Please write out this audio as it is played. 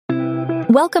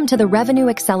Welcome to the Revenue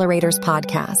Accelerators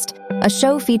podcast, a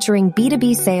show featuring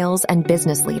B2B sales and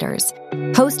business leaders.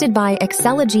 Hosted by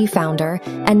Xceligee founder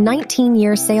and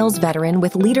 19-year sales veteran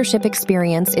with leadership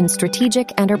experience in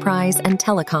strategic enterprise and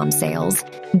telecom sales,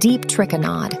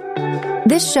 Trikannad.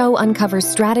 This show uncovers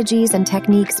strategies and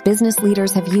techniques business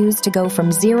leaders have used to go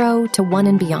from 0 to 1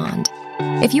 and beyond.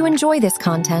 If you enjoy this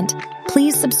content,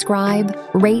 please subscribe,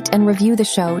 rate, and review the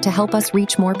show to help us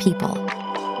reach more people.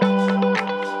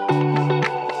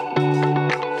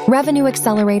 Revenue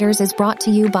Accelerators is brought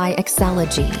to you by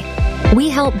Xceligee. We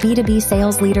help B2B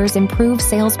sales leaders improve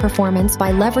sales performance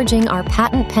by leveraging our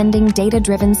patent-pending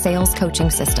data-driven sales coaching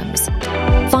systems.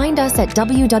 Find us at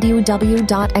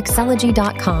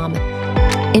www.xceligee.com.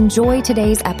 Enjoy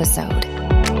today's episode.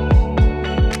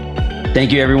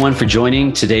 Thank you, everyone, for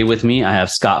joining. Today with me, I have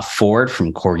Scott Ford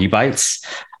from Corgibytes.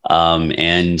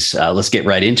 Let's get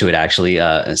right into it, actually.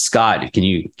 Scott, can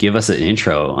you give us an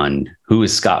intro on who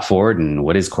is Scott Ford and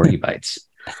what is Corgibytes?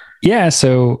 Yeah,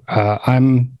 so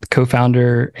I'm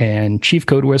co-founder and chief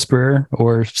code whisperer,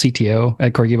 or CTO,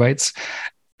 at Corgibytes.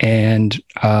 And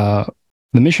the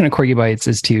mission of Corgibytes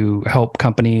is to help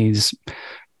companies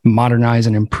modernize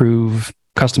and improve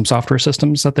custom software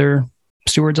systems that they're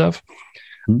stewards of.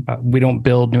 We don't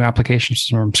build new applications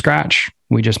from scratch.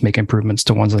 We just make improvements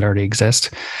to ones that already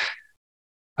exist.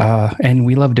 And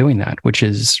we love doing that, which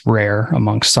is rare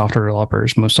amongst software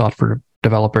developers. Most software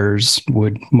developers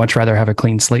would much rather have a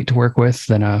clean slate to work with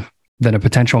than a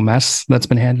potential mess that's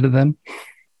been handed to them.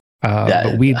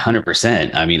 But we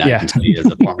 100%. I mean, I can tell you as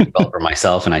a former developer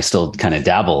myself, and I still kind of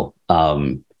dabble.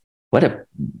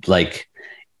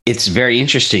 It's very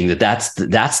interesting that's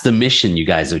the mission you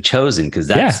guys have chosen, because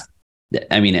that's.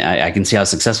 I mean, I can see how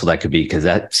successful that could be, because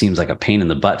that seems like a pain in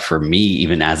the butt for me,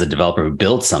 even as a developer who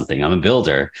builds something. I'm a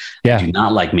builder. Yeah. I do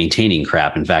not like maintaining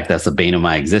crap. In fact, that's the bane of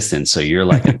my existence. So you're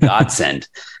like a godsend,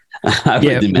 I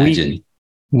would imagine.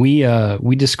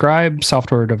 We describe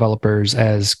software developers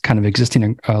as kind of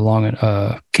existing along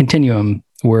a continuum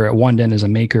where at one end is a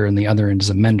maker and the other end is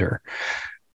a mender.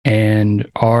 And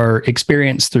our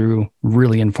experience through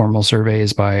really informal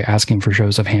surveys by asking for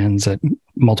shows of hands at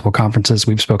multiple conferences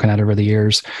we've spoken at over the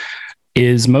years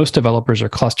is most developers are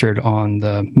clustered on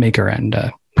the maker end,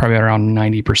 probably around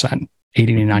 90%,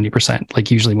 80 to 90%.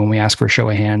 Like usually when we ask for a show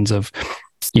of hands of,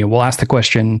 we'll ask the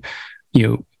question,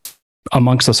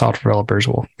 amongst the software developers,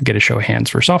 we'll get a show of hands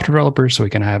for software developers so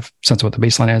we can have a sense of what the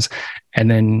baseline is.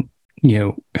 And then,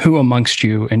 who amongst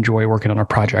you enjoy working on a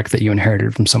project that you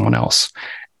inherited from someone else?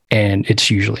 And it's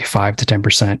usually 5 to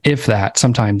 10%, if that.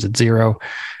 Sometimes it's 0.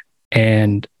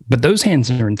 But those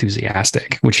hands are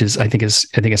enthusiastic, which is I think is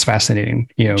fascinating.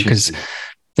 Because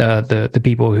the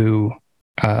people who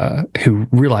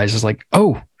realize is like,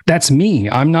 oh, that's me.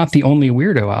 I'm not the only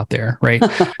weirdo out there, right?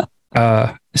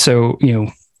 So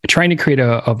trying to create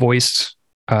a voice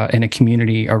in a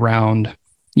community around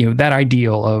that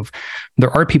ideal of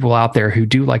there are people out there who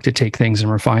do like to take things and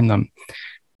refine them.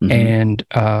 Mm-hmm. And,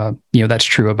 that's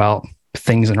true about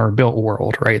things in our built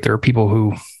world, right? There are people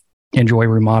who enjoy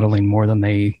remodeling more than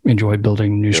they enjoy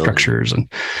building new structures.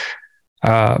 And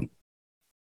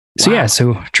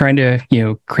so trying to,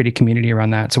 create a community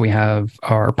around that. So we have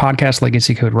our podcast,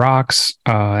 Legacy Code Rocks,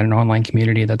 and an online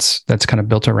community that's kind of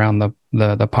built around the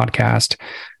podcast.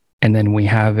 And then we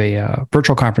have a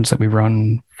virtual conference that we've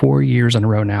run 4 years in a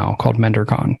row now called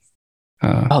Mendercon.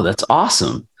 That's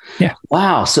awesome. Yeah.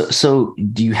 Wow. So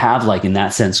do you have, like, in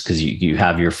that sense, because you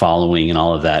have your following and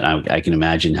all of that, I can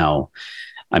imagine how,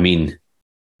 I mean,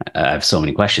 I have so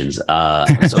many questions. So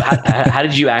how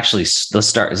did you actually, let's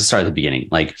start at the beginning.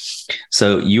 Like,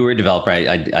 so you were a developer. I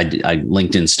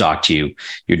LinkedIn stalked you.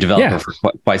 You're a developer for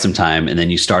quite some time. And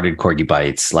then you started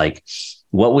Corgibytes. Like,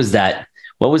 what was that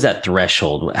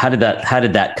threshold? How did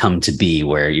that come to be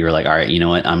where you were like, all right, you know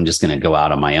what, I'm just going to go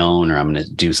out on my own, or I'm going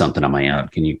to do something on my own?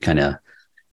 Can you kind of...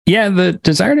 Yeah, the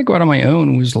desire to go out on my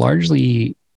own was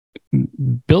largely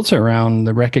built around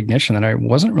the recognition that I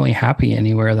wasn't really happy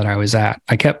anywhere that I was at.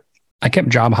 I kept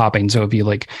job hopping. So if you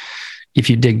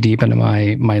dig deep into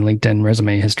my LinkedIn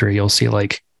resume history, you'll see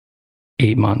like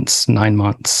 8 months, 9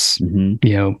 months,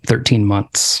 13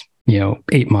 months,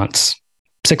 8 months,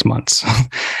 6 months.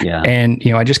 Yeah. And,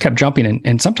 I just kept jumping.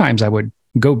 And sometimes I would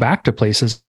go back to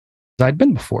places I'd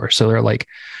been before. So there are like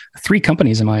 3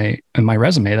 companies in my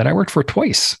resume that I worked for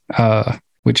twice,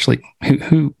 which, like,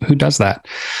 who does that?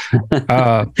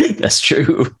 That's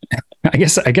true. I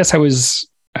guess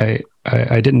I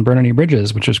didn't burn any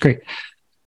bridges, which was great.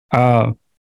 But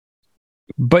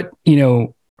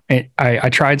I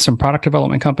tried some product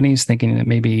development companies thinking that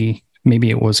maybe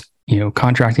it was,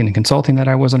 contracting and consulting that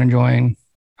I wasn't enjoying.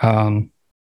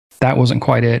 That wasn't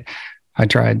quite it. I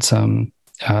tried some,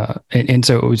 and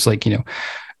so it was like,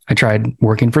 I tried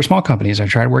working for small companies. I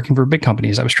tried working for big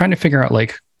companies. I was trying to figure out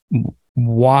like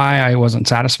why I wasn't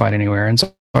satisfied anywhere. And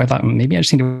so I thought maybe I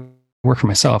just need to work for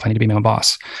myself. I need to be my own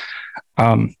boss.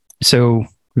 So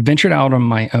ventured out on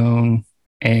my own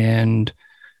and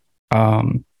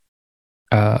found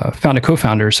a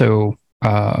co-founder. So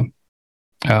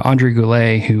Andre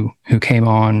Goulet, who came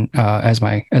on as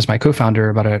my co-founder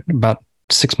about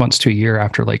 6 months to a year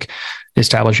after like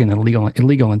establishing an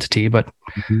illegal entity, but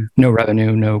no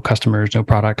revenue, no customers, no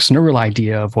products, no real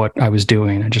idea of what I was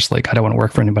doing. I just like, I don't want to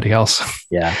work for anybody else.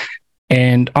 Yeah.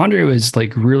 And Andre was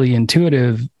like really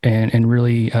intuitive and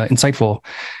really insightful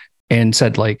and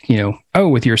said like, oh,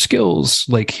 with your skills,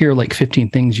 like here are like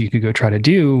 15 things you could go try to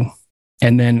do.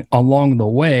 And then along the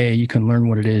way, you can learn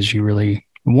what it is you really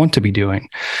want to be doing.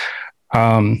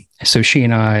 So she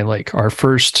and I, like our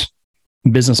first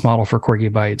business model for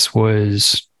Corgibytes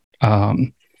was,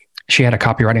 she had a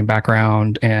copywriting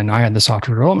background and I had the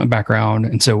software development background.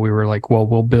 And so we were like, well,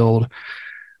 we'll build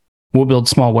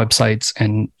small websites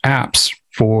and apps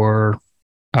for,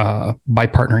 by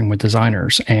partnering with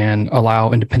designers and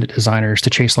allow independent designers to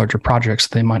chase larger projects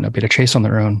that they might not be able to chase on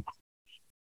their own.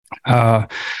 And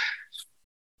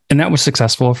that was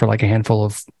successful for like a handful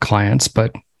of clients,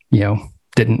 but,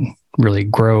 didn't really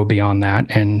grow beyond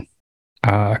that. And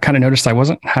kind of noticed I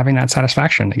wasn't having that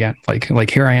satisfaction again.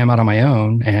 Like here I am out on my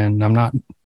own and I'm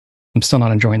still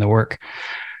not enjoying the work.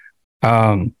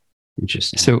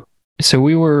 Interesting. So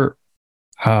we were,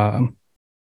 around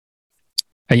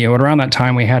that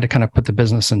time we had to kind of put the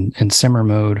business in simmer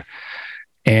mode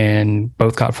and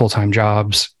both got full-time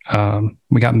jobs.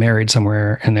 We got married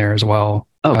somewhere in there as well.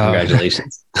 Oh,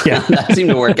 congratulations. Yeah. That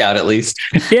seemed to work out at least.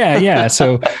 Yeah.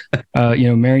 So,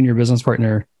 marrying your business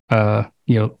partner,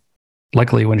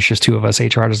 luckily when it's just two of us,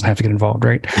 HR doesn't have to get involved.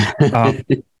 Right.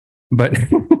 But,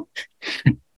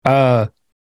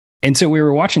 and so we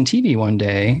were watching TV one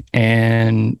day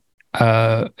and,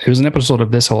 it was an episode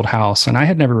of This Old House and I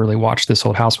had never really watched This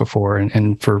Old House before.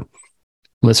 And for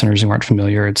listeners who aren't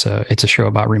familiar, it's a show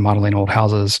about remodeling old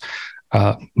houses,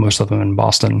 most of them in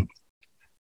Boston.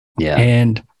 Yeah.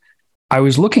 And I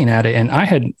was looking at it and I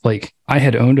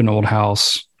had owned an old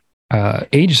house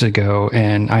ages ago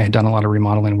and I had done a lot of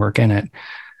remodeling work in it.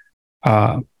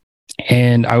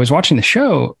 And I was watching the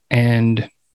show and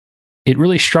it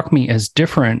really struck me as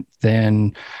different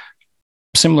than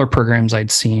similar programs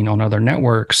I'd seen on other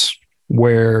networks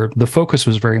where the focus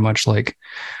was very much like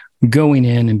going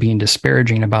in and being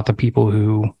disparaging about the people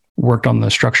who worked on the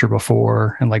structure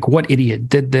before and like what idiot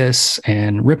did this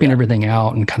and ripping everything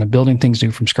out and kind of building things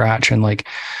new from scratch and like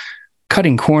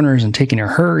cutting corners and taking a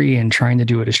hurry and trying to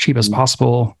do it as cheap as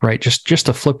possible. Right. Just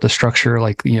to flip the structure,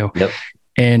 like, Yep.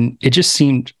 And it just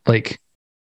seemed like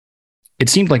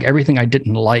everything I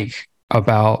didn't like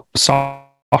about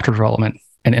software development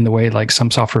and in the way like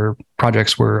some software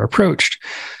projects were approached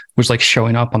was like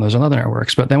showing up on those other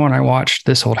networks. But then when I watched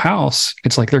This Old House,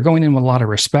 it's like they're going in with a lot of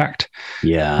respect.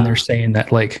 Yeah. And they're saying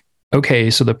that like, okay,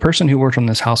 so the person who worked on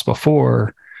this house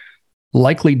before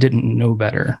likely didn't know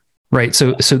better. Right.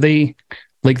 So they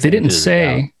didn't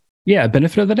say,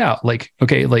 benefit of the doubt. Like,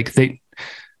 okay, like they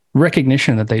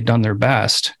recognition that they'd done their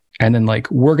best and then like,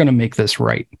 we're going to make this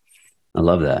right. I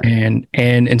love that.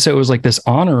 And so it was like this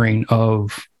honoring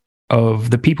of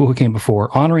the people who came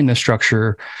before, honoring the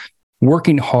structure,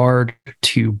 working hard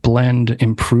to blend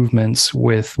improvements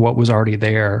with what was already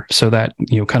there so that,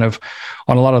 kind of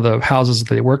on a lot of the houses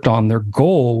that they worked on, their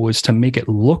goal was to make it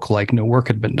look like no work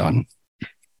had been done.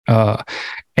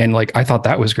 And like, I thought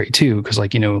that was great too. Cause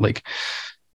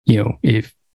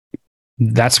if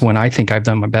that's when I think I've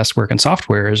done my best work in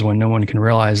software is when no one can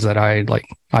realize that I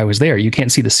was there. You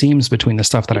can't see the seams between the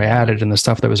stuff that I added and the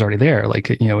stuff that was already there. Like,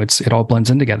 it all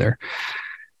blends in together.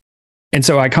 And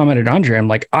so I commented on Andre, I'm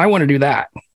like, I want to do that.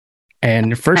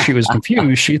 And at first she was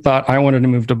confused. She thought I wanted to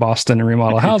move to Boston and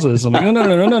remodel houses. I'm like,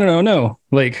 no.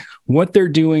 Like what they're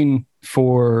doing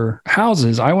for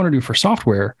houses, I want to do for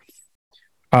software.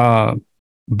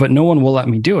 But no one will let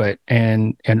me do it.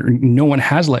 And no one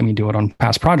has let me do it on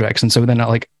past projects. And so then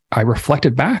I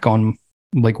reflected back on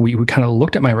like, we kind of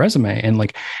looked at my resume and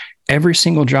like every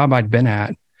single job I'd been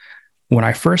at, when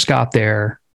I first got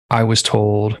there, I was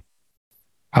told,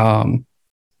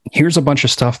 here's a bunch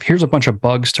of stuff. Here's a bunch of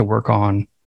bugs to work on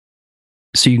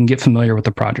so you can get familiar with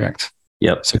the project.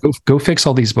 Yep. So go fix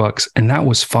all these bugs. And that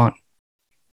was fun.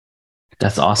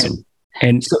 That's awesome.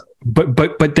 And so,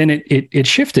 but then it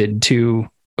shifted to,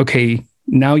 okay,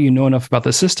 now you know enough about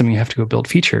the system, you have to go build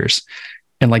features.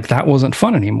 And like, that wasn't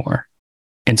fun anymore.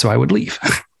 And so I would leave.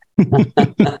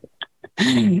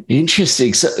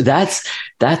 Interesting. So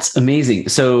that's amazing.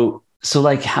 So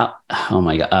like how, oh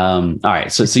my God. All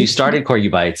right. So you started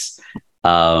Corgibytes,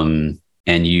 and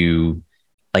you,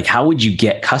 like, how would you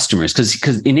get customers?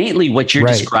 Because innately what you're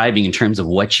describing in terms of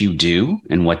what you do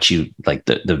and what you like,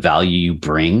 the value you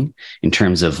bring in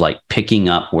terms of like picking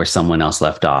up where someone else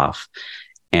left off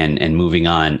and moving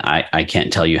on. I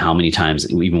can't tell you how many times,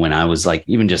 even when I was like,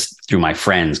 even just through my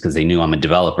friends, because they knew I'm a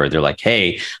developer, they're like,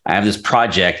 hey, I have this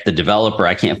project, the developer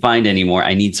I can't find anymore.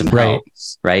 I need some help.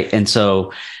 Right. And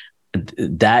so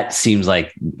that seems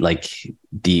like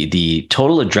the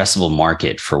total addressable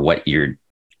market for what you're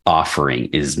offering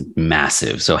is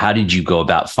massive. So how did you go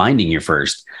about finding your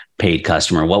first paid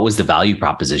customer? What was the value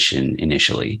proposition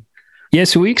initially? Yeah,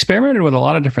 so we experimented with a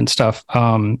lot of different stuff.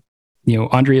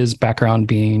 Andrea's background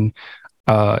being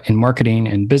in marketing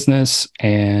and business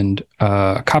and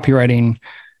copywriting,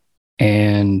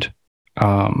 and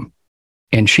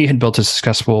she had built a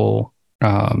successful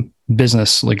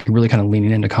business, like really kind of leaning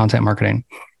into content marketing.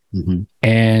 Mm-hmm.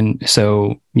 And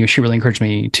so, she really encouraged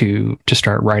me to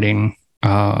start writing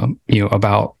about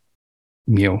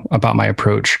my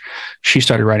approach. She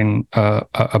started writing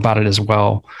about it as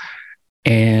well.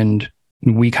 And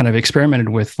we kind of experimented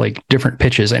with like different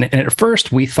pitches. And at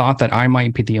first we thought that I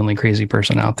might be the only crazy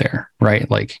person out there, right?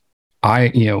 Like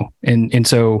and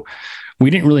so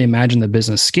we didn't really imagine the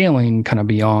business scaling kind of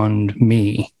beyond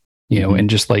me, mm-hmm.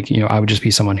 and just like, I would just be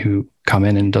someone who come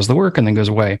in and does the work and then goes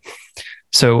away.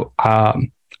 So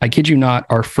I kid you not,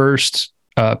 our first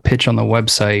pitch on the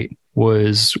website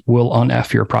was, "We'll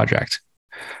un-F your project."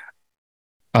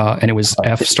 And it was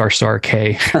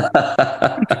F***K.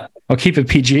 I'll keep it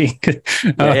PG.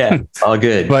 Yeah, all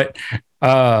good. But,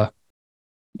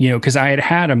 because I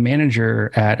had a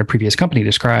manager at a previous company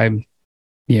describe,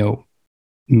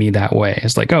 me that way.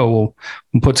 It's like, oh, well,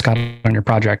 we'll put Scott on your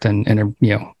project and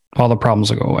all the problems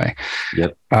will go away.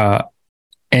 Yep.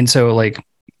 And so like,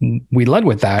 we led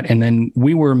with that. And then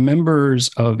we were members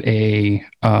of a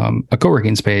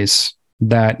co-working space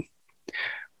that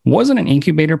wasn't an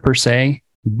incubator per se,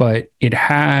 but it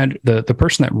had the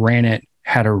person that ran it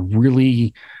had a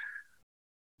really,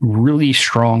 really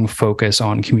strong focus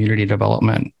on community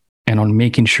development and on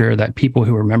making sure that people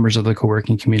who were members of the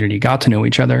co-working community got to know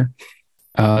each other.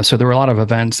 So there were a lot of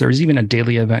events. There was even a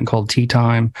daily event called Tea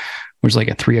Time, which was like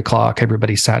at 3:00,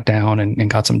 everybody sat down and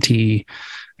got some tea.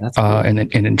 That's cool. And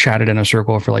then chatted in a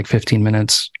circle for like 15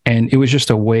 minutes. And it was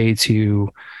just a way to,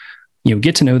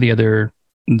 get to know the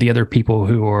other people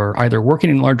who are either working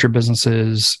in larger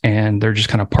businesses and they're just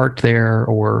kind of parked there,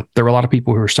 or there were a lot of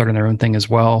people who were starting their own thing as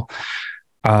well.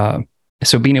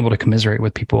 So being able to commiserate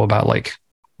with people about like,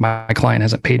 my client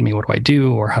hasn't paid me, what do I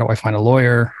do? Or how do I find a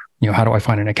lawyer? How do I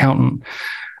find an accountant?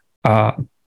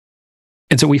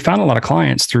 And so we found a lot of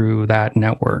clients through that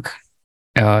network.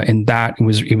 And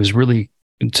it was really,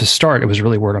 to start, it was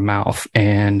really word of mouth.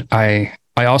 And I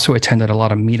also attended a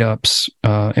lot of meetups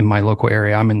in my local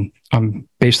area. I'm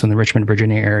based in the Richmond,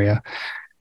 Virginia area.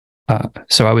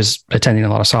 So I was attending a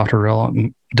lot of software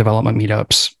development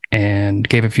meetups and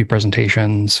gave a few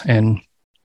presentations, and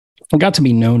I got to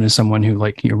be known as someone who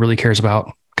really cares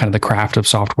about kind of the craft of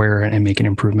software and making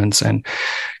improvements. And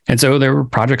so there were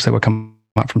projects that would come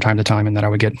up from time to time and that I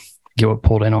would get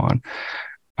pulled in on.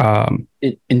 And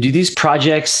do these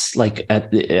projects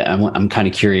I'm kind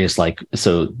of curious,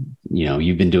 so,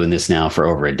 you've been doing this now for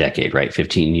over a decade, right?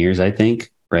 15 years, I think,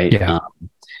 right? Yeah.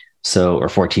 Or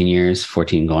 14 years,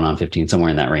 14 going on 15, somewhere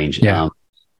in that range. Yeah.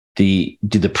 Do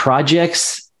the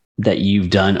projects that you've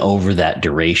done over that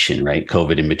duration, right?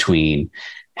 COVID in between,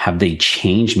 have they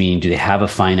changed? Meaning, do they have a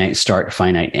finite start,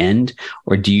 finite end?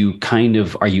 Or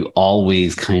are you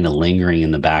always kind of lingering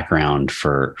in the background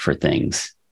for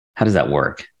things? How does that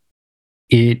work?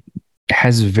 It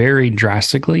has varied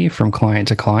drastically from client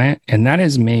to client, and that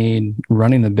has made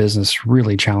running the business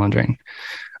really challenging.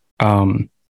 And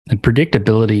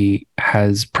predictability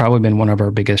has probably been one of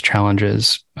our biggest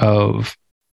challenges of,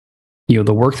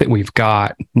 the work that we've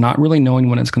got, not really knowing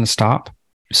when it's going to stop.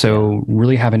 So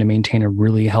really having to maintain a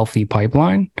really healthy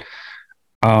pipeline.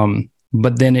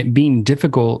 But then it being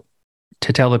difficult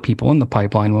to tell the people in the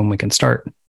pipeline when we can start.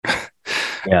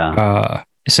 Yeah.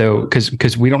 So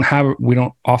because we don't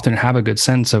often have a good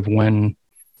sense of when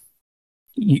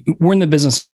we're in the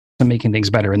business of making things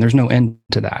better, and there's no end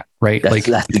to that, right? That's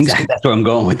where I'm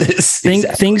going with this.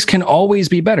 Things can always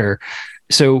be better.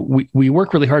 So we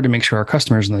work really hard to make sure our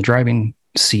customers in the driving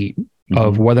seat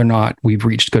of whether or not we've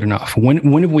reached good enough.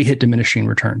 When have we hit diminishing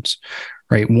returns,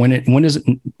 right? When does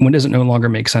it no longer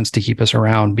make sense to keep us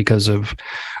around because of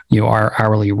our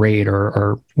hourly rate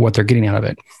or what they're getting out of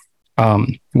it?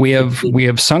 We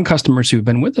have some customers who've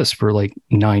been with us for like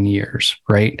 9 years,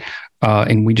 right?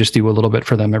 And we just do a little bit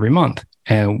for them every month.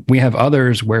 And we have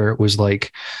others where it was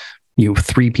like,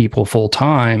 3 people full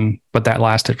time, but that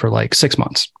lasted for like 6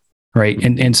 months, right?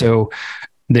 And so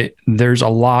there's a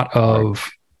lot of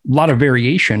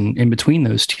variation in between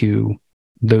those two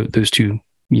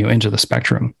ends of the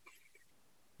spectrum.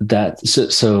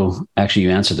 So actually, you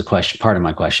answered the question, part of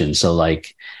my question. So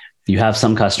like, you have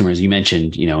some customers, you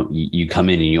mentioned, you come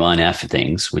in and you un-F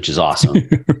things, which is awesome.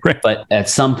 Right. But at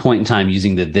some point in time,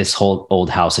 using this whole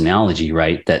old house analogy,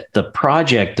 right, that the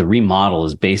project, the remodel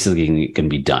is basically going to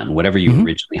be done. Whatever you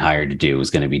originally hired to do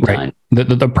is going to be done.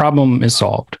 The problem is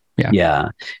solved. Yeah. Yeah.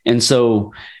 And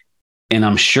so, and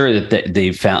I'm sure that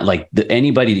they've found like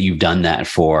anybody that you've done that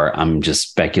for, I'm just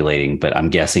speculating, but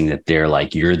I'm guessing that they're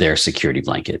like, you're their security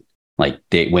blanket. Like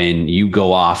when you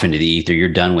go off into the ether, you're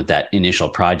done with that initial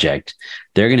project.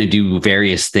 They're going to do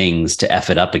various things to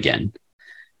F it up again,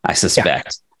 I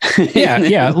suspect.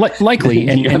 Yeah. Likely.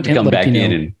 And you have to come back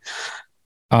in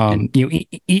and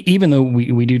even though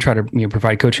we do try to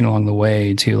provide coaching along the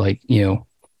way to like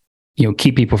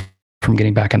keep people from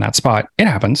getting back in that spot, it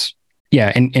happens.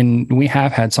 Yeah, and we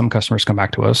have had some customers come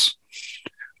back to us.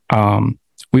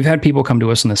 We've had people come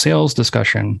to us in the sales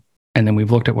discussion, and then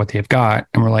we've looked at what they've got,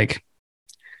 and we're like,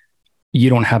 "You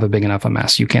don't have a big enough a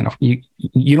mess. You can't.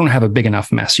 You don't have a big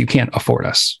enough mess. You can't afford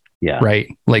us. Yeah, right.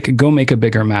 Like, go make a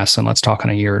bigger mess, and let's talk in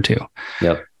a year or two."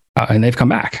 Yep. And they've come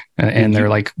back and they're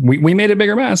like, we made a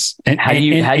bigger mess. And how do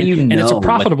you know? And it's a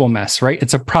profitable mess, right?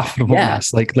 It's a profitable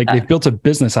mess. Like they've built a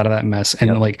business out of that mess. And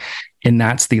and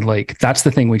that's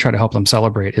the thing we try to help them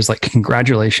celebrate is like,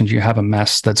 congratulations, you have a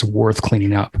mess that's worth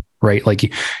cleaning up, right?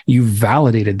 Like you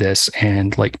validated this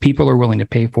and like people are willing to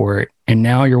pay for it. And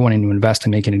now you're wanting to invest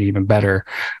in making it even better,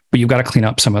 but you've got to clean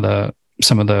up some of the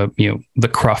the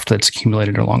cruft that's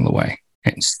accumulated along the way.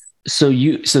 So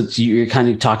you're kind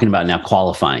of talking about now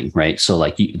qualifying, right? So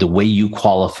like the way you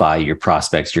qualify your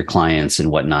prospects, your clients and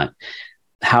whatnot,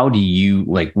 how do you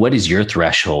what is your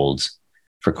threshold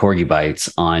for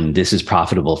Corgibytes on this is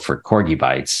profitable for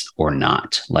Corgibytes or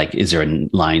not? Like, is there a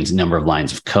number of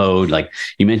lines of code? Like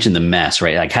you mentioned the mess,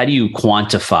 right? Like how do you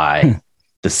quantify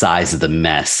the size of the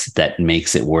mess that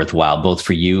makes it worthwhile, both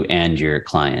for you and your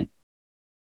client?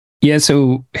 Yeah.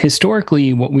 So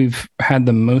historically, what we've had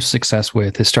the most success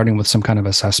with is starting with some kind of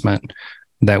assessment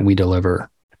that we deliver.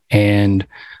 And,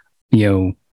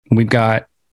 we've got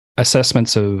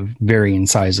assessments of varying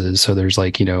sizes. So there's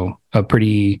like, a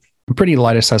pretty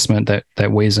light assessment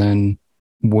that weighs in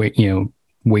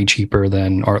way cheaper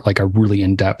than or like a really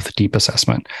in-depth deep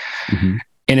assessment. Mm-hmm.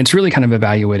 And it's really kind of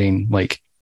evaluating, like,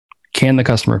 can the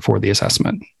customer afford the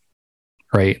assessment?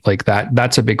 Right. Like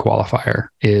that's a big qualifier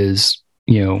is,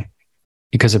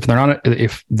 because if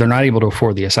they're not able to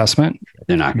afford the assessment,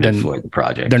 they're not going to afford the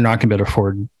project. They're not going to be able to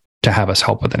afford to have us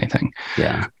help with anything.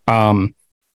 Yeah.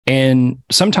 And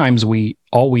sometimes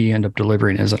all we end up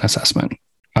delivering is an assessment.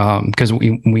 Because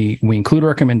we include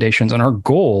recommendations, and our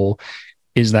goal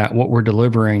is that what we're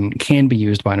delivering can be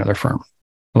used by another firm.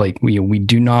 Like we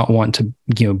do not want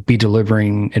to be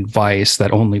delivering advice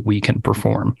that only we can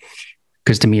perform.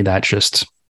 Because to me, that's just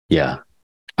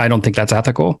I don't think that's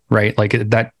ethical, right? Like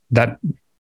that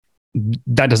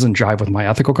doesn't jive with my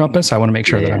ethical compass. I want to make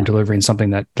sure that I'm delivering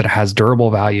something that has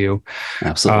durable value.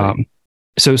 Absolutely.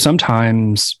 So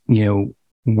sometimes,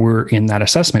 we're in that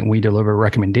assessment, we deliver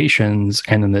recommendations,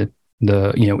 and then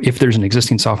the if there's an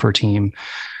existing software team,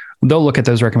 they'll look at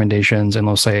those recommendations and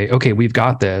they'll say, okay, we've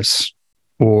got this,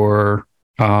 or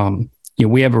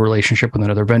we have a relationship with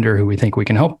another vendor who we think who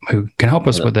can help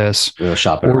us with this. We'll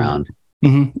shop it around.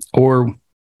 Mm-hmm, or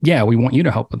we want you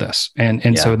to help with this.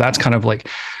 And so that's kind of like,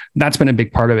 that's been a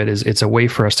big part of it is it's a way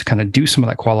for us to kind of do some of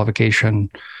that qualification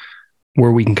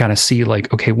where we can kind of see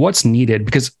like, okay, what's needed?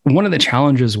 Because one of the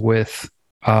challenges with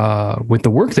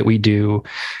the work that we do,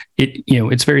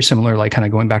 it's very similar, like kind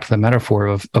of going back to the metaphor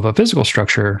of a physical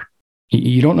structure.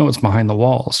 You don't know what's behind the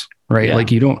walls, right? Yeah.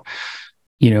 Like you don't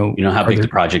know how big the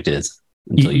project is.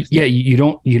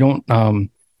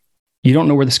 You don't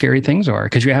know where the scary things are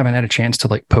because you haven't had a chance to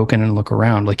like poke in and look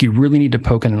around. Like you really need to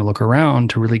poke in and look around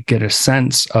to really get a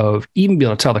sense of even be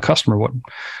able to tell the customer what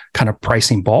kind of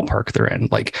pricing ballpark they're in.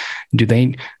 Like, do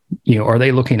they, are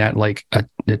they looking at like a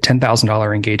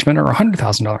 $10,000 engagement or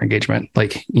 $100,000 engagement?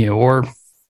 Like, or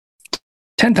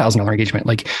 $10,000 engagement?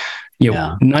 Like,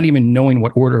 not even knowing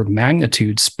what order of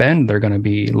magnitude spend they're going to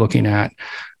be looking at,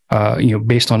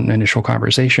 based on initial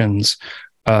conversations.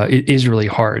 It is really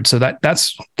hard. So that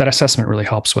assessment really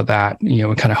helps with that.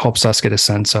 It kind of helps us get a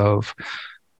sense of,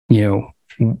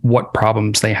 what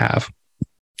problems they have.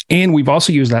 And we've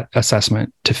also used that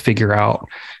assessment to figure out,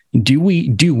 do we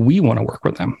want to work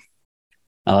with them?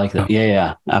 I like that.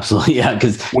 Yeah, absolutely. Yeah.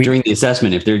 Because during the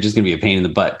assessment, if they're just going to be a pain in the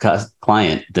butt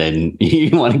client, then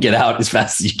you want to get out as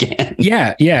fast as you can.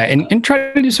 Yeah. And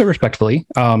try to do so respectfully.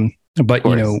 But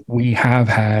we've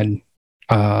had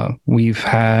at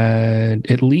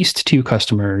least 2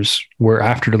 customers where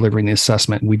after delivering the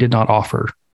assessment, we did not offer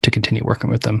to continue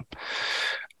working with them.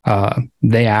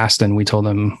 They asked and we told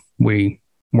them we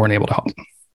weren't able to help.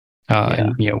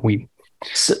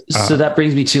 So that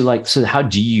brings me to so how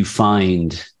do you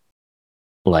find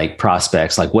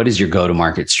prospects? What is your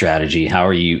go-to-market strategy? How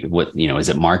are you, is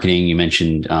it marketing? You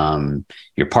mentioned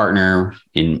your partner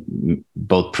in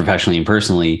both professionally and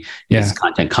personally is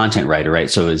content writer,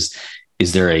 right? So is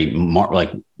there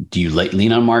do you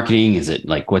lean on marketing? Is it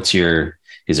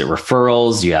is it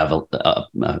referrals? Do you have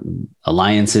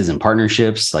alliances and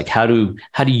partnerships? How do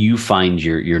you find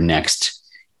your next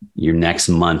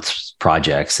month's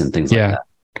projects and things like that?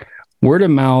 Word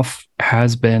of mouth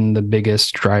has been the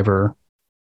biggest driver.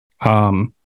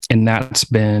 And that's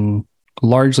been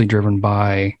largely driven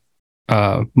by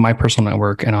my personal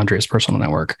network and Andrea's personal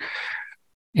network.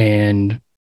 And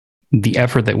the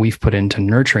effort that we've put into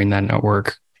nurturing that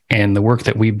network and the work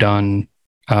that we've done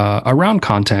around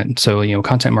content. So,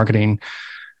 content marketing,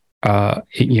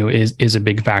 is a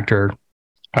big factor.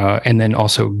 And then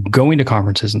also going to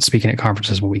conferences and speaking at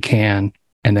conferences when we can,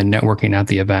 and then networking at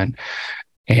the event.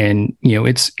 And,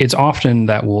 it's often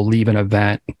that we'll leave an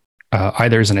event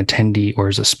either as an attendee or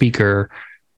as a speaker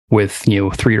with,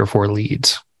 3 or 4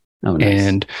 leads. Oh,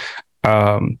 nice.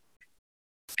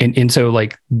 And so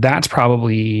that's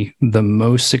probably the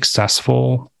most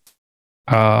successful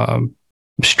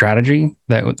strategy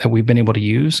that we've been able to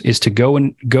use, is to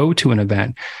go to an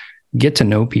event, get to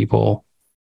know people.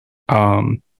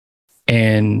 I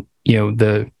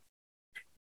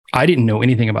didn't know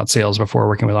anything about sales before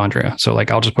working with Andrea. So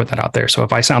I'll just put that out there. So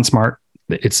if I sound smart,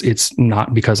 it's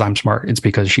not because I'm smart. It's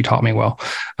because she taught me well.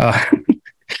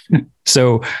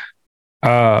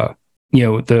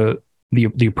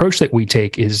 The approach that we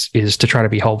take is to try to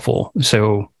be helpful.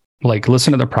 So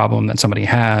listen to the problem that somebody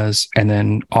has and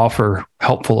then offer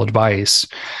helpful advice.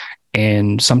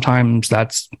 And sometimes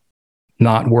that's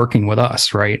not working with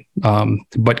us, right?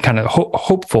 But kind of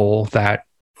hopeful that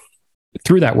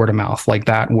through that word of mouth,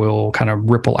 that will kind of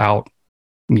ripple out,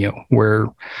 where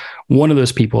one of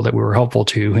those people that we were helpful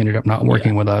to who ended up not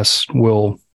working with us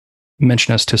will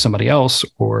mention us to somebody else,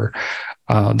 or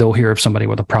they'll hear of somebody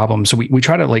with a problem. So we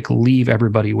try to leave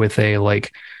everybody with a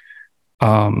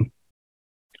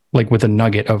with a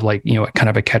nugget of kind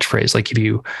of a catchphrase. If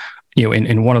you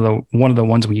and one of the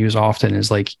ones we use often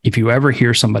is if you ever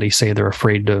hear somebody say they're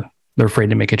afraid to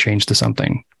make a change to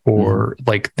something, or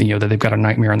that they've got a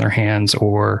nightmare on their hands,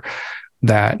 or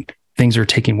that things are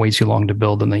taking way too long to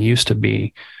build than they used to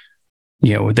be,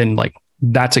 then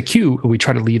that's a cue. We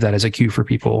try to leave that as a cue for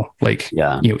people.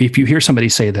 If you hear somebody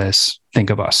say this, think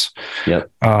of us.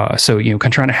 Yep. So, kind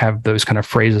of trying to have those kind of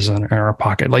phrases in our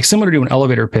pocket, similar to an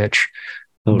elevator pitch,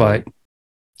 but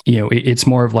it's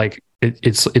more of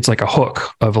it's like a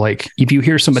hook of if you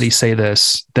hear somebody say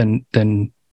this, then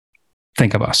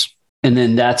think of us. And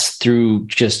then that's through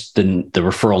just the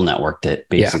referral network that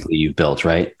basically you've built,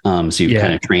 right? So you've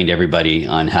kind of trained everybody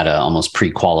on how to almost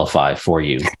pre-qualify for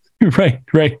you. Right.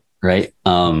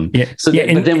 I'm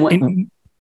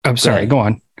sorry, go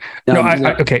on.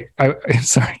 Okay.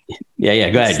 Sorry.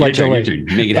 Yeah. Go ahead. Your turn.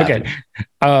 Make it happen. Okay.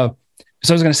 So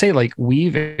I was going to say,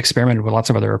 we've experimented with lots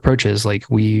of other approaches.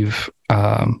 We've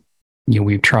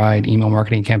tried email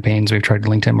marketing campaigns. We've tried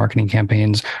LinkedIn marketing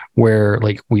campaigns where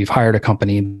we've hired a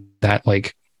company that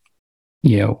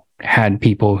had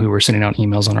people who were sending out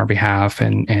emails on our behalf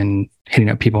and hitting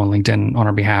up people on LinkedIn on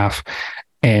our behalf.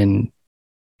 And,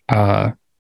 I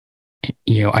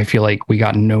feel like we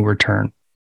got no return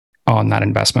on that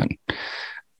investment.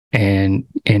 And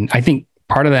I think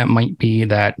part of that might be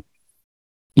that,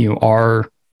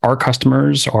 our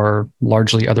customers are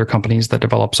largely other companies that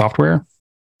develop software.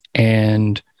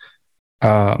 And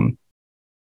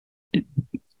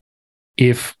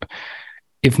if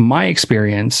my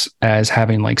experience as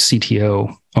having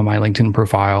CTO on my LinkedIn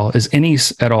profile is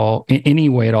any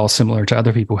way at all similar to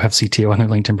other people who have CTO on their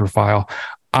LinkedIn profile,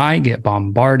 I get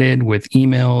bombarded with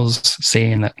emails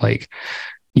saying that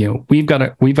we've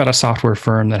got a software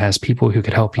firm that has people who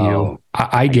could help you.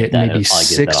 I get maybe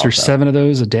 6 or 7 of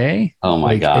those a day. Oh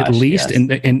my gosh, at least.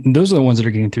 Yes. And those are the ones that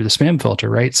are getting through the spam filter,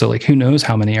 right? So who knows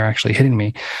how many are actually hitting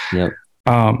me. Yep.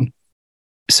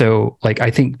 So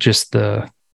I think just the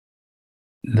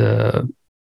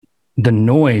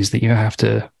noise that you have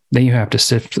to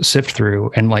sift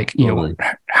through, and Totally.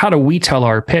 how do we tell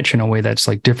our pitch in a way that's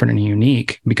like different and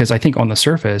unique? Because I think on the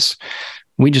surface,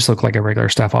 we just look like a regular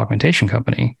staff augmentation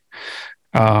company,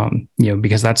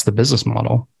 because that's the business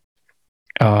model.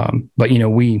 But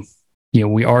we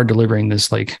are delivering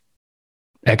this like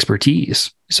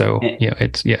expertise. So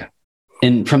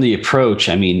And from the approach,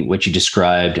 I mean, what you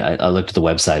described, I looked at the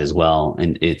website as well,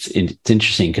 and it's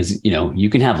interesting because, you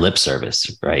can have lip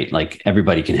service, right? Like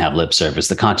everybody can have lip service.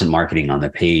 The content marketing on the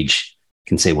page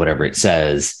can say whatever it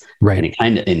says. Right.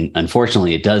 And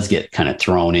unfortunately, it does get kind of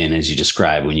thrown in, as you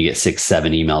described, when you get 6-7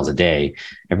 emails a day,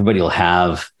 everybody will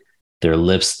have their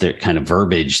lips, their kind of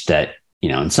verbiage that,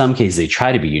 in some cases they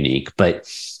try to be unique, but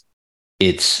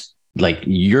it's like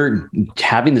you're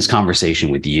having this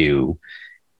conversation with you.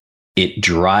 It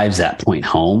drives that point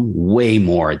home way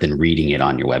more than reading it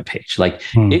on your webpage. Like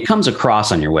it comes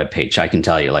across on your webpage. I can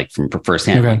tell you, like from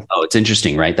firsthand, like, oh, it's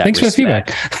interesting, right? That Thanks for the feedback.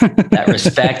 That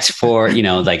respect for,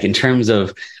 like in terms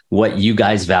of what you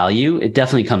guys value, it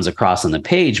definitely comes across on the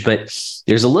page, but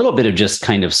there's a little bit of just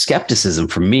kind of skepticism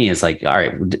from me. It's like, all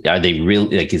right, are they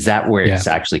really, like, is that where it's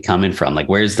actually coming from? Like,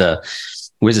 where's the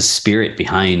spirit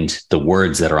behind the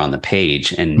words that are on the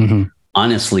page? And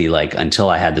honestly, like until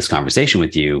I had this conversation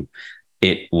with you,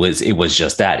 it was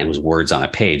just that. It was words on a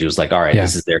page. It was like, all right,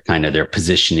 this is their kind of their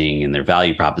positioning and their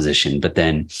value proposition. But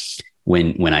then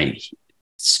when I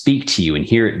speak to you and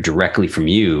hear it directly from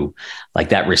you, like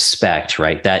that respect,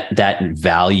 right? That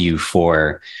value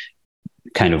for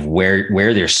kind of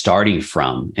where they're starting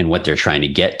from and what they're trying to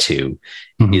get to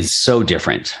is so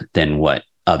different than what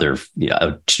other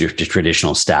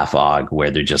traditional staff aug, where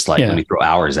they're just like, let me throw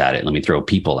hours at it, let me throw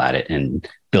people at it, and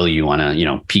bill you on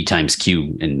a P times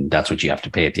Q, and that's what you have to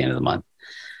pay at the end of the month.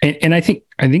 And I think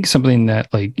something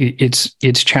that like it's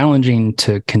challenging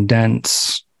to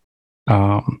condense.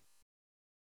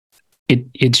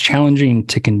 It's challenging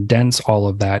to condense all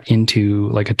of that into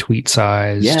like a tweet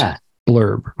sized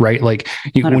blurb, right? Like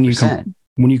when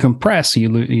you compress,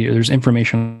 there's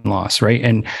information loss,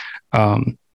 right?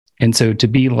 And so to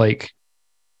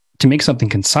make something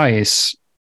concise,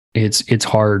 it's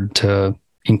hard to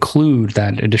include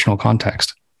that additional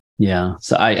context. Yeah.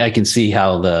 So I can see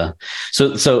how the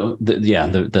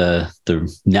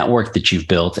network that you've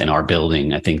built and are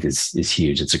building, I think is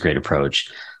huge. It's a great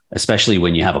approach, especially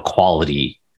when you have a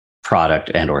quality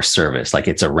product and or service. Like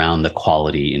it's around the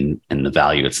quality and the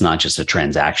value. It's not just a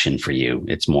transaction for you.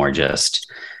 It's more just,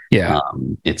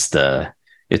 it's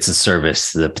the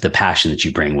service, the passion that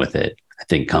you bring with it, I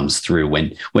think comes through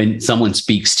when someone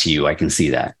speaks to you. I can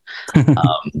see that.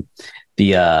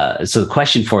 So the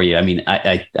question for you, I mean,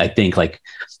 I think like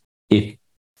if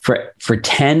for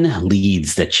 10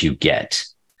 leads that you get,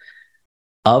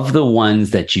 of the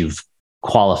ones that you've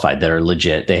qualified that are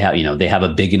legit, they have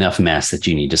a big enough mess that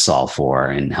you need to solve for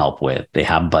and help with, they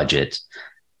have budget.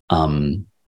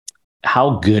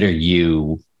 How good are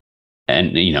you?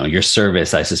 And, your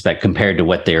service, I suspect, compared to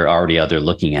what they're already out there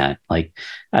looking at, like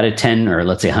out of 10 or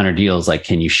let's say 100 deals, like,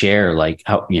 can you share, like,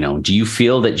 how, do you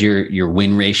feel that your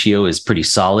win ratio is pretty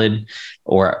solid,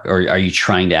 or are you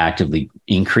trying to actively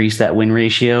increase that win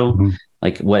ratio? Mm-hmm.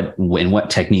 Like what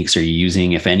techniques are you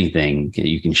using, if anything,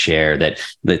 you can share that,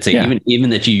 let's say even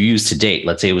that you use to date,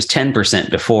 let's say it was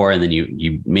 10% before, and then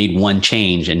you made one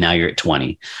change and now you're at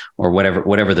 20 or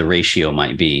whatever the ratio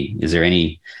might be. Is there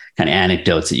any kind of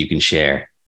anecdotes that you can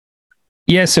share?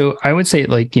 Yeah. So I would say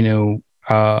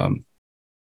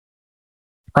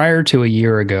prior to a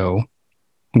year ago,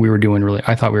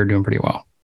 I thought we were doing pretty well.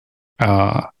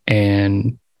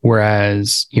 And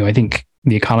whereas, I think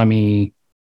the economy,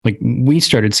 like we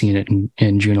started seeing it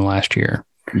in June of last year,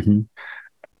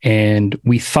 and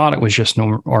we thought it was just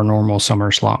our normal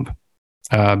summer slump,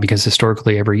 because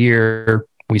historically every year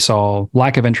we saw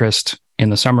lack of interest in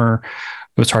the summer.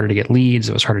 It was harder to get leads.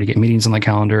 It was harder to get meetings on the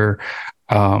calendar.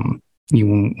 When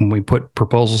we put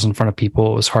proposals in front of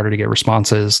people, it was harder to get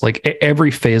responses. Like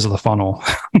every phase of the funnel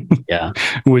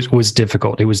was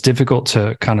difficult. It was difficult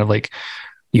to kind of like,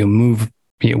 move,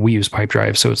 we use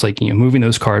Pipedrive. So it's like, moving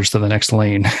those cars to the next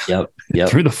lane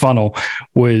through the funnel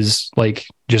was like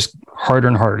just harder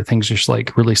and harder. Things just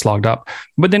like really slogged up.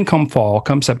 But then come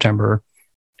September,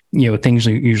 things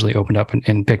usually opened up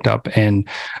and picked up. And,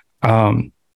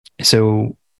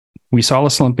 so we saw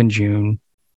a slump in June,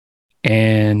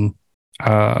 and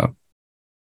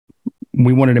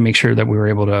we wanted to make sure that we were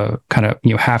able to kind of,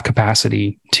 have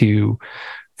capacity to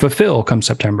fulfill come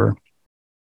September.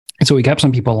 And so we kept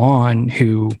some people on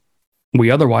who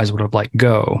we otherwise would have let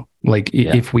go,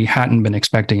 if we hadn't been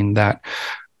expecting that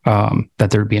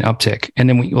there'd be an uptick. And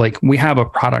then we have a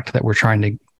product that we're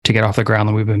trying to get off the ground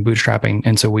that we've been bootstrapping.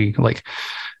 And so we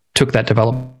took that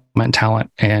development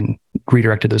talent and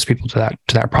redirected those people to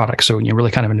that product. So you're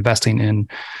really kind of investing in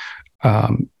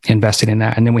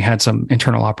that. And then we had some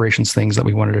internal operations things that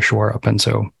we wanted to shore up. And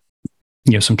so,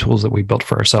 some tools that we built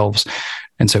for ourselves.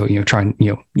 And so, try and,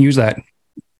 use that,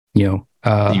 you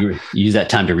use that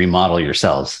time to remodel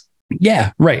yourselves.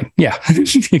 Yeah, right. Yeah,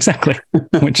 exactly.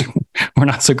 Which we're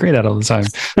not so great at all the time.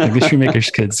 Like the shoemaker's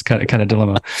kids kind of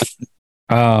dilemma.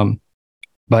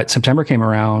 But September came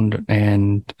around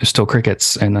and still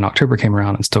crickets. And then October came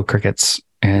around and still crickets.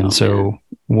 And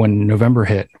when November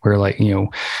hit, we're like, we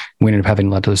ended up having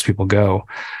to let those people go.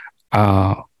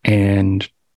 And,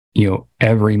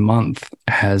 every month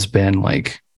has been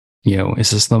like,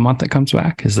 is this the month that comes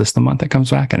back? Is this the month that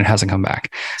comes back? And it hasn't come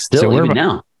back. Still,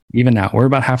 so even now, we're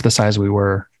about half the size we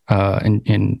were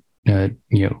in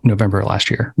November of last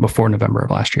year, before November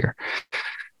of last year.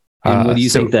 And what do you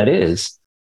think that is?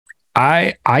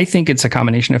 I think it's a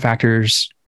combination of factors.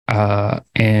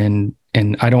 And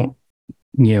I don't,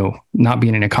 not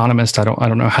being an economist, I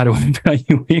don't know how to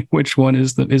evaluate which one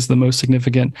is the most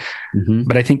significant. Mm-hmm.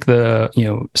 But I think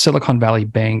the, Silicon Valley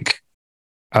Bank,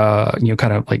 kind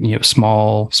of like,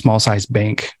 small size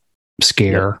bank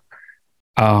scare.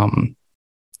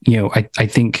 Yep. I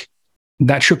think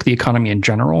that shook the economy in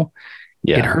general.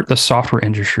 Yeah. It hurt the software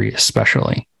industry,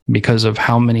 especially because of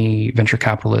how many venture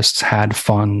capitalists had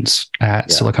funds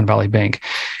at Silicon Valley Bank,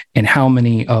 and how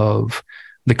many of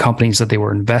the companies that they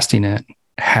were investing in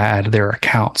had their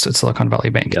accounts at Silicon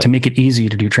Valley Bank to make it easy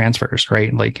to do transfers,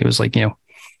 right? Like it was like,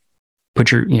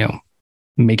 put your,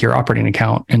 make your operating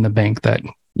account in the bank that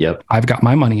I've got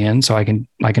my money in, so I can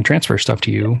transfer stuff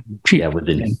to you cheap. Yeah,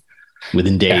 within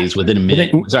days, within a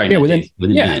minute.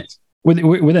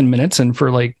 Within minutes, and for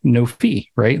like no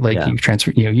fee, right? Like you transfer,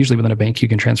 usually within a bank, you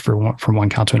can transfer from one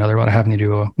account to another without having to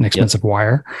do an expensive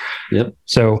wire. Yep.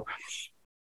 So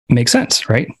makes sense,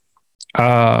 right?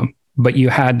 But you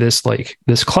had this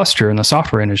cluster in the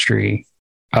software industry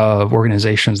of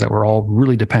organizations that were all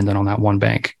really dependent on that one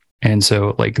bank. And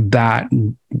so like that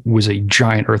was a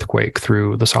giant earthquake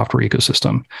through the software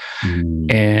ecosystem.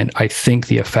 Mm. And I think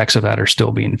the effects of that are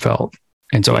still being felt.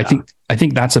 And so I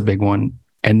think that's a big one.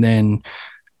 And then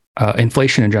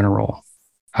inflation in general.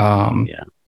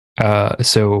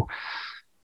 So,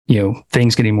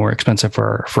 things getting more expensive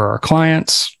for our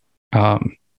clients,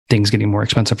 things getting more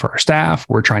expensive for our staff.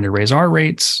 We're trying to raise our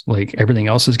rates, like everything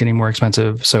else is getting more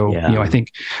expensive. So, I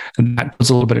think that puts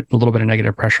a little bit of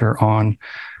negative pressure on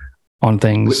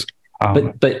things.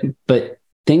 But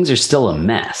things are still a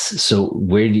mess. So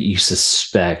where do you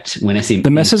suspect, when I say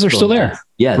the messes are still there?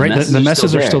 Yeah. Right. The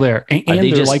messes are still there. And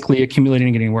they're likely accumulating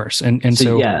and getting worse. And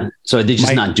so are they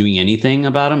just not doing anything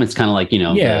about them? It's kind of like,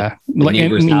 the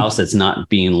neighbor's house that's not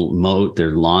being mowed, their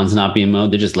lawn's not being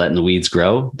mowed. They're just letting the weeds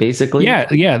grow, basically. Yeah.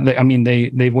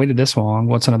 They've waited this long.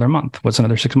 What's another month? What's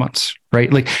another 6 months?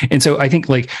 Right. And so I think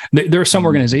there are some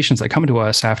organizations that come to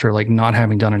us after not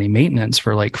having done any maintenance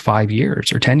for 5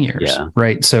 years or 10 years. Yeah.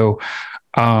 Right. So,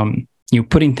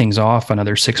 putting things off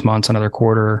another 6 months, another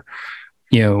quarter,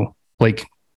 in waiting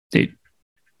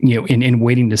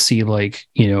to see,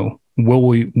 will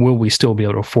we still be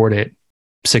able to afford it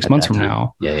 6 months from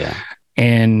now? Yeah.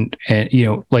 And I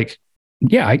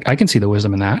can see the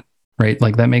wisdom in that, right?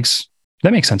 Like that makes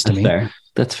sense to me.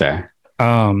 That's fair.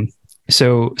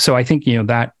 So I think,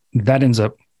 that ends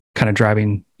up kind of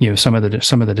driving, some of the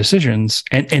decisions,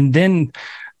 and then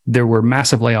there were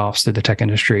massive layoffs through the tech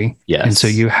industry. Yes. And so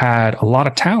you had a lot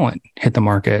of talent hit the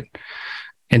market.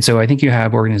 And so I think you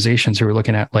have organizations who are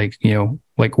looking at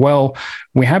well,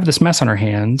 we have this mess on our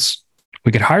hands.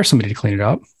 We could hire somebody to clean it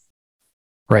up,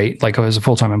 right? Like as a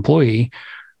full-time employee,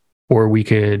 or we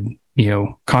could,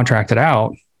 contract it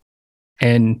out.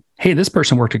 And hey, this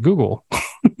person worked at Google.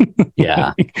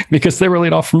 Yeah. Because they were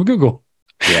laid off from Google.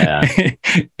 Yeah.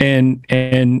 and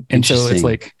so it's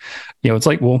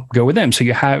well, go with them. So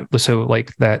you have,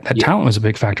 that talent was a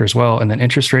big factor as well. And then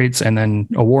interest rates, and then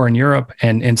a war in Europe.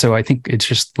 And so I think it's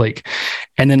just and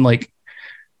then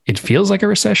it feels like a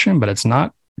recession, but it's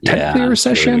not technically a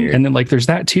recession. Really, and then there's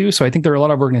that too. So I think there are a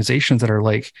lot of organizations that are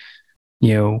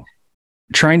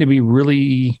trying to be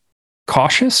really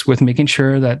cautious with making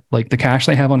sure that the cash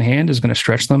they have on hand is going to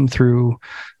stretch them through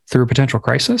a potential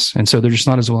crisis. And so they're just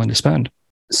not as willing to spend.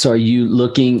 So are you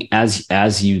looking,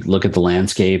 as you look at the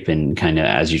landscape and kind of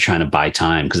as you're trying to buy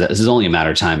time, because this is only a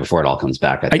matter of time before it all comes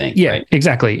back, I think. Right?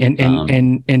 Exactly.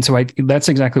 And so that's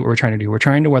exactly what we're trying to do. We're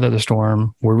trying to weather the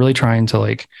storm. We're really trying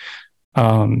to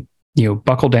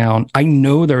buckle down. I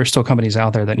know there are still companies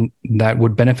out there that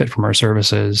would benefit from our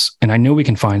services, and I know we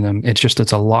can find them.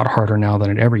 It's a lot harder now than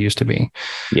it ever used to be.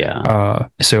 Yeah.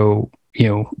 So,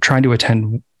 trying to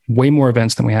attend way more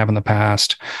events than we have in the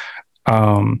past.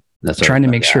 That's what trying to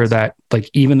make sure that, like,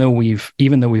 even though we've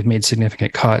made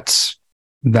significant cuts,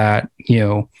 that, you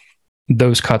know,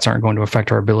 those cuts aren't going to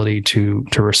affect our ability to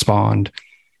respond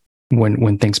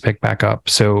when things pick back up.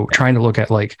 So trying to look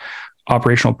at like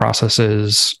operational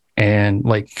processes and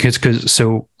like, because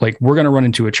so like we're going to run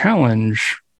into a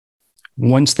challenge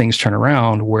once things turn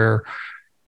around where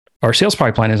our sales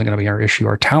pipeline isn't going to be our issue.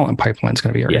 Our talent pipeline is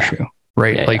going to be our issue,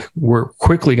 right? Yeah, like we're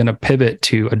quickly going to pivot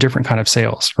to a different kind of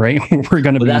sales, right? We're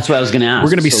going to that's what I was going to ask. We're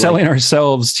going to be selling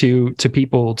ourselves to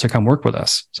people to come work with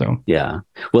us. So, yeah.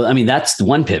 Well, I mean, that's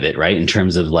one pivot, right? In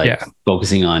terms of like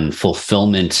focusing on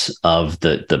fulfillment of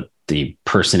the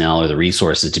personnel or the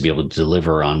resources to be able to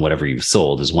deliver on whatever you've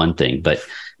sold is one thing, but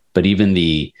even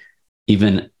the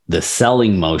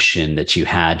selling motion that you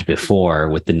had before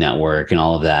with the network and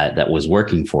all of that was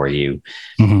working for you.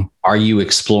 Mm-hmm. Are you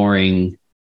exploring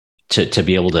to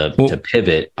be able to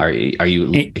pivot? Are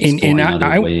you exploring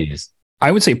other ways?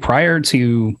 I would say prior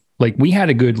to, like, we had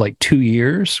a good like 2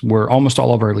 years where almost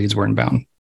all of our leads were inbound.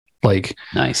 Like,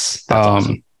 nice. That's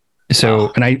awesome. So,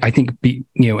 wow. And I think,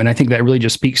 and I think that really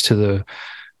just speaks to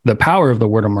the power of the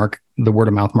word of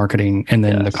mouth marketing, and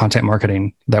then the content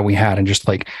marketing that we had, and just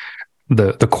like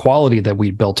the quality that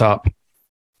we built up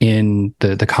in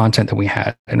the content that we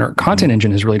had. And our content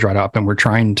engine has really dried up, and we're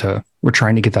trying to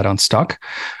get that unstuck.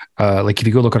 Like if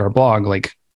you go look at our blog,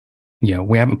 like, you know,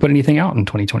 we haven't put anything out in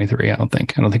 2023. I don't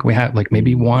think we had, like,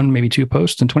 maybe 1, maybe 2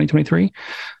 posts in 2023. I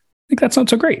think that's not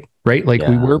so great, right? Like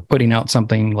we were putting out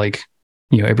something like,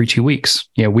 you know, every 2 weeks.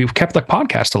 You know, we've kept the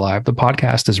podcast alive. The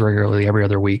podcast is regularly every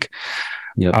other week.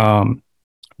 Yep.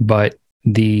 But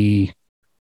the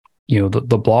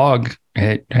blog,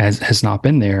 it has not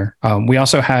been there. We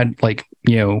also had, like,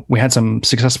 you know, we had some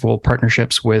successful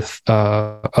partnerships with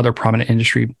other prominent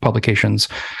industry publications.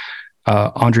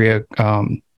 Andrea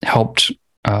helped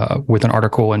with an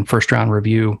article in First Round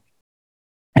Review,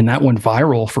 and that went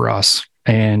viral for us.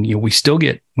 And, you know, we still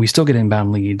get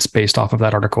inbound leads based off of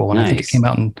that article. And nice. I think it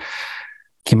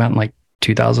came out in like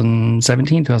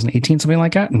 2017, 2018, something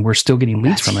like that. And we're still getting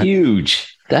leads from it.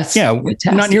 Huge. That's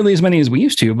fantastic. Not nearly as many as we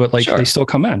used to, but like they still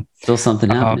come in. Still something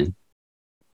happening.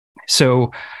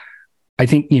 So I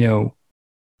think, you know,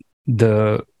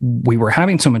 we were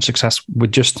having so much success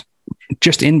with just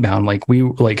inbound.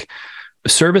 Like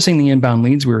servicing the inbound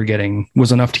leads we were getting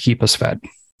was enough to keep us fed.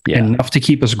 And enough to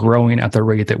keep us growing at the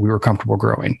rate that we were comfortable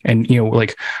growing. And, you know,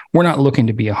 like, we're not looking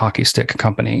to be a hockey stick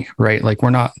company, right? Like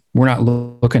we're not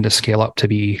looking to scale up to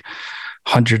be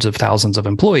hundreds of thousands of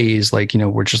employees. Like, you know,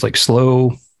 we're just like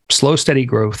slow, steady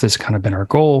growth has kind of been our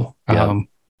goal.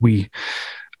 We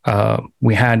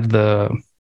had the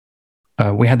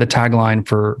tagline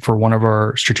for one of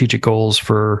our strategic goals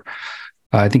for,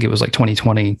 I think it was like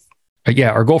 2020.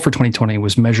 Our goal for 2020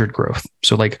 was measured growth.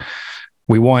 So like,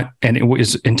 we want, and it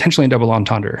was intentionally a double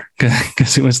entendre,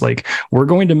 because it was like, we're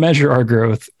going to measure our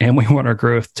growth, and we want our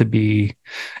growth to be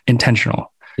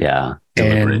intentional.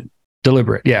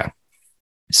 Deliberate. Yeah.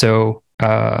 So,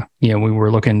 you know, we were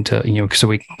looking to, you know, so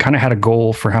we kind of had a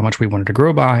goal for how much we wanted to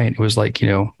grow by. And it was like, you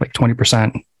know, like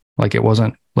 20%, like it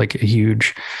wasn't like a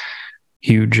huge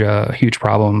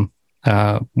problem.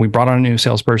 We brought on a new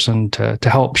salesperson to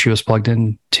help. She was plugged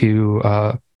in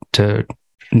to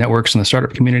networks in the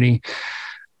startup community.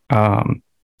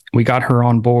 We got her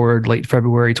on board late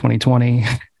February 2020,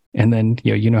 and then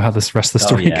you know how this rest of the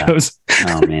story goes.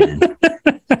 Oh man.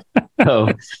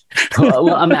 Well,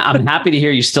 I'm happy to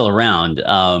hear you're still around.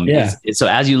 So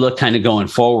as you look kind of going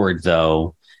forward,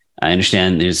 though, I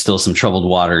understand there's still some troubled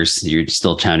waters you're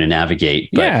still trying to navigate.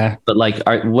 But like,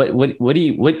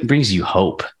 what brings you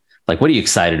hope? Like, what are you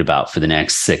excited about for the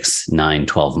next 6, 9,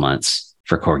 12 months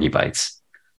for Corgibytes?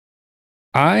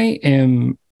 I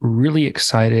am really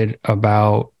excited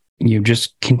about, you know,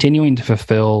 just continuing to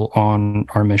fulfill on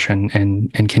our mission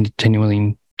and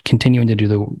continuing to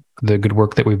do the good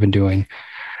work that we've been doing.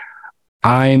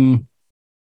 I'm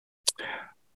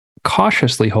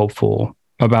cautiously hopeful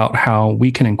about how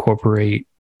we can incorporate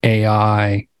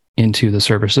AI into the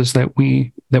services that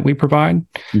we provide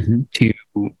to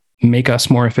make us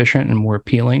more efficient and more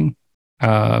appealing,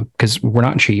 because we're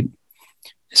not cheap.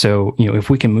 So, you know, if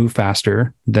we can move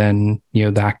faster, then, you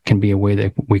know, that can be a way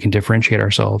that we can differentiate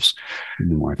ourselves.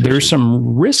 There's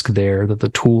some risk there that the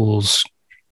tools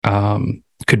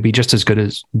could be just as good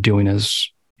as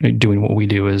doing what we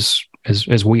do as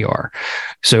we are.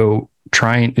 So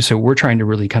we're trying to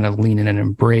really kind of lean in and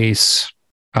embrace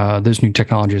those new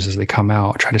technologies as they come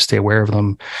out, try to stay aware of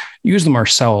them, use them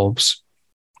ourselves,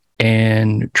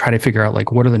 and try to figure out,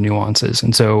 like, what are the nuances.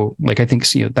 And so, like, I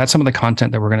think, you know, that's some of the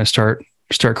content that we're going to start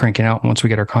cranking out once we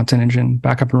get our content engine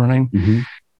back up and running,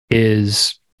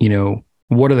 is, you know,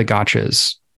 what are the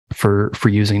gotchas for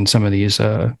using some of these,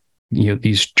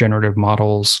 these generative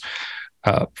models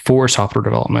for software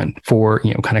development, for,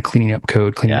 kind of cleaning up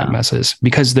code, cleaning up messes,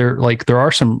 because there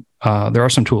are some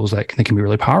tools that can be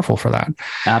really powerful for that.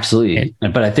 Absolutely.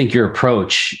 But I think your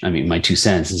approach, I mean, my 2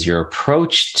 cents is your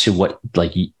approach to what,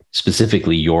 like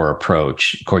specifically your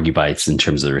approach, Corgibytes, in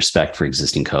terms of the respect for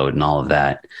existing code and all of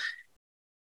that,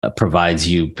 provides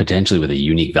you potentially with a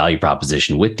unique value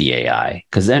proposition with the AI,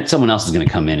 because then someone else is going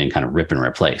to come in and kind of rip and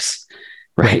replace.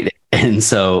 Right. And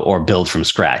so, or build from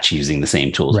scratch using the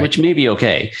same tools, which may be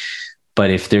okay. But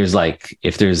if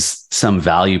there's some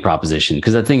value proposition,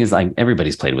 because the thing is, like,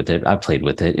 everybody's played with it. I've played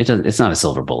with it. It's not a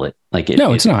silver bullet.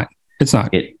 It's not. It's not.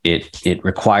 It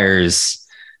requires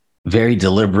very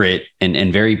deliberate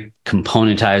and very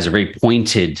componentized or very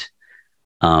pointed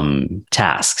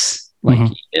tasks.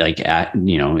 It's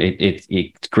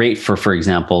great for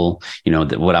example,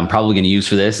 what I'm probably going to use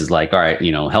for this is like, all right,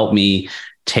 help me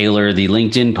tailor the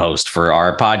LinkedIn post for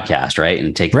our podcast, right?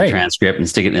 And take the transcript and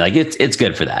stick it in, like, it's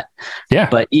good for that. Yeah.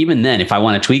 But even then, if I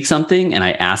want to tweak something and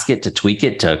I ask it to tweak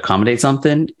it to accommodate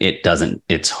something, it doesn't,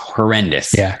 it's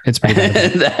horrendous. Yeah. It's pretty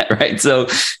bad. Right. So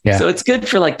it's good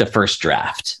for like the first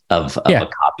draft of a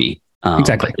copy.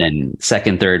 Exactly. But then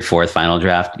second, third, fourth, final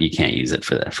draft, you can't use it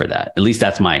for that. At least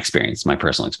that's my experience, my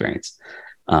personal experience.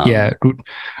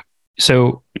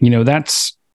 So,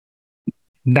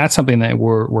 that's something that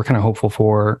we're kind of hopeful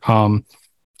for.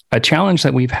 A challenge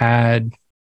that we've had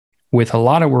with a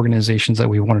lot of organizations that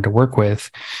we wanted to work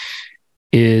with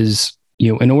is,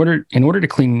 in order to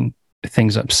clean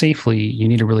things up safely, you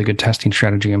need a really good testing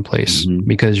strategy in place,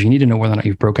 because you need to know whether or not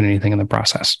you've broken anything in the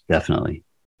process. Definitely.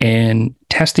 And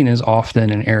testing is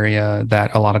often an area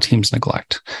that a lot of teams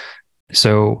neglect.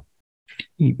 So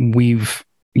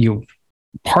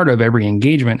part of every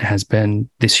engagement has been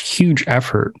this huge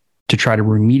effort to try to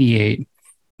remediate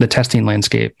the testing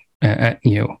landscape,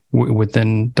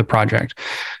 within the project.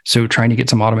 So trying to get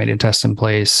some automated tests in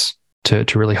place to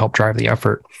really help drive the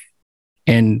effort.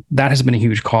 And that has been a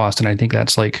huge cost. And I think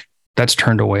that's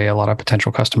turned away a lot of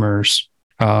potential customers,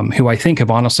 who I think have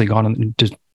honestly gone and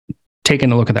just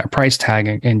taken a look at that price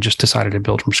tag and just decided to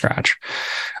build from scratch.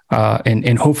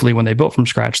 And hopefully when they built from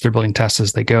scratch, they're building tests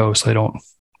as they go, so they don't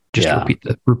just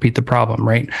repeat the problem.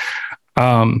 Right.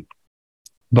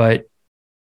 But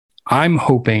I'm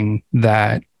hoping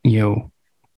that,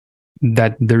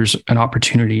 that there's an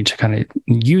opportunity to kind of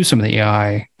use some of the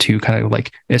AI to kind of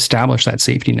like establish that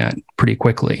safety net pretty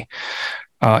quickly.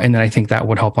 And then I think that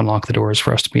would help unlock the doors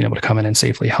for us to being able to come in and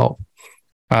safely help.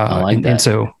 And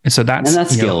so that's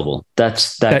scalable.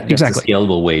 That's exactly a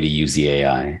scalable way to use the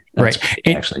AI. Right.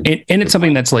 And it's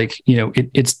something that's like,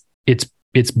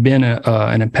 it's been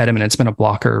an impediment. It's been a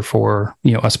blocker for,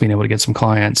 us being able to get some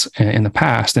clients in the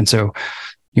past. And so,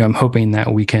 I'm hoping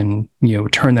that we can,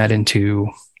 turn that into,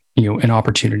 an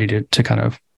opportunity to kind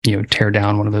of, tear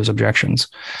down one of those objections.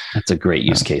 That's a great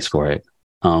use case for it.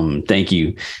 Thank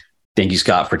you. Thank you,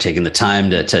 Scott, for taking the time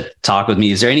to talk with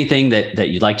me. Is there anything that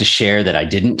you'd like to share that I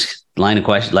didn't line of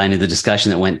the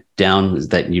discussion that went down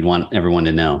that you'd want everyone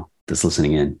to know that's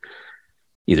listening in,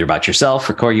 either about yourself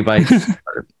or Corgibytes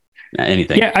or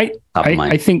anything? Yeah,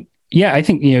 I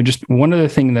think, just one other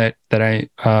thing that I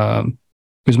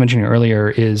was mentioning earlier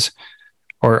is,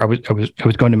 or I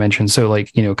was going to mention. So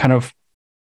like, kind of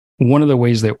one of the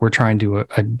ways that we're trying to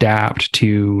adapt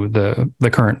to the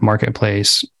current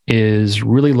marketplace is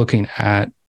really looking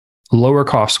at lower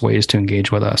cost ways to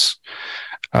engage with us,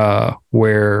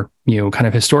 where, kind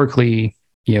of historically,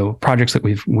 projects that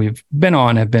we've been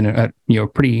on have been at,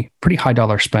 pretty high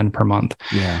dollar spend per month.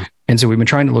 Yeah. And so we've been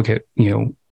trying to look at,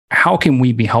 how can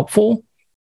we be helpful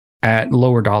at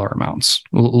lower dollar amounts,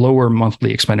 lower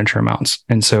monthly expenditure amounts.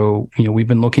 And so, we've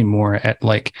been looking more at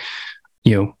like,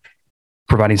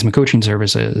 providing some coaching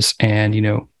services and,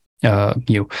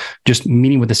 just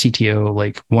meeting with the CTO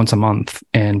like once a month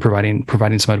and providing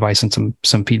some advice and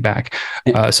some feedback.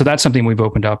 So that's something we've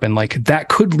opened up, and like that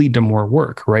could lead to more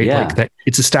work, right? Yeah. Like that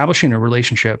it's establishing a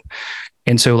relationship.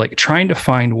 And so like trying to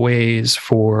find ways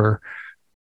for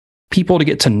people to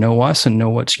get to know us and know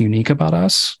what's unique about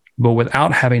us, but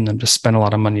without having them to spend a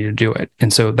lot of money to do it.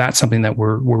 And so that's something that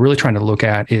we're really trying to look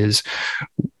at is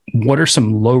what are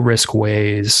some low risk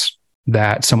ways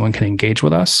that someone can engage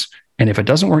with us. And if it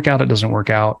doesn't work out, it doesn't work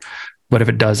out. But if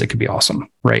it does, it could be awesome.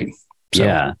 Right. So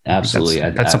yeah, absolutely.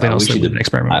 That's something else that we can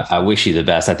experiment with. I wish you the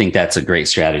best. I think that's a great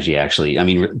strategy, actually. I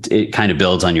mean, it kind of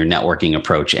builds on your networking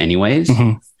approach anyways.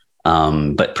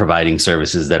 But providing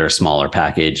services that are smaller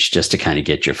package just to kind of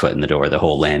get your foot in the door, the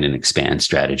whole land and expand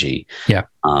strategy. Yeah.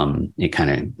 It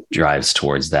kind of drives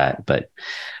towards that. But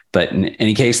But in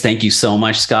any case, thank you so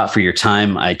much, Scott, for your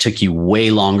time. I took you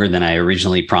way longer than I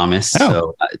originally promised.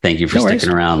 So thank you for sticking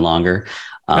around longer.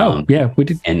 Yeah, we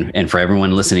did. And for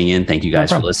everyone listening in, thank you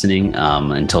guys for listening.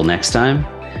 Until next time,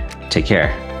 take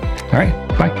care. All right.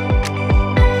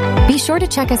 Bye. Be sure to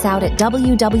check us out at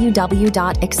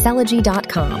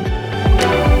www.excelogy.com.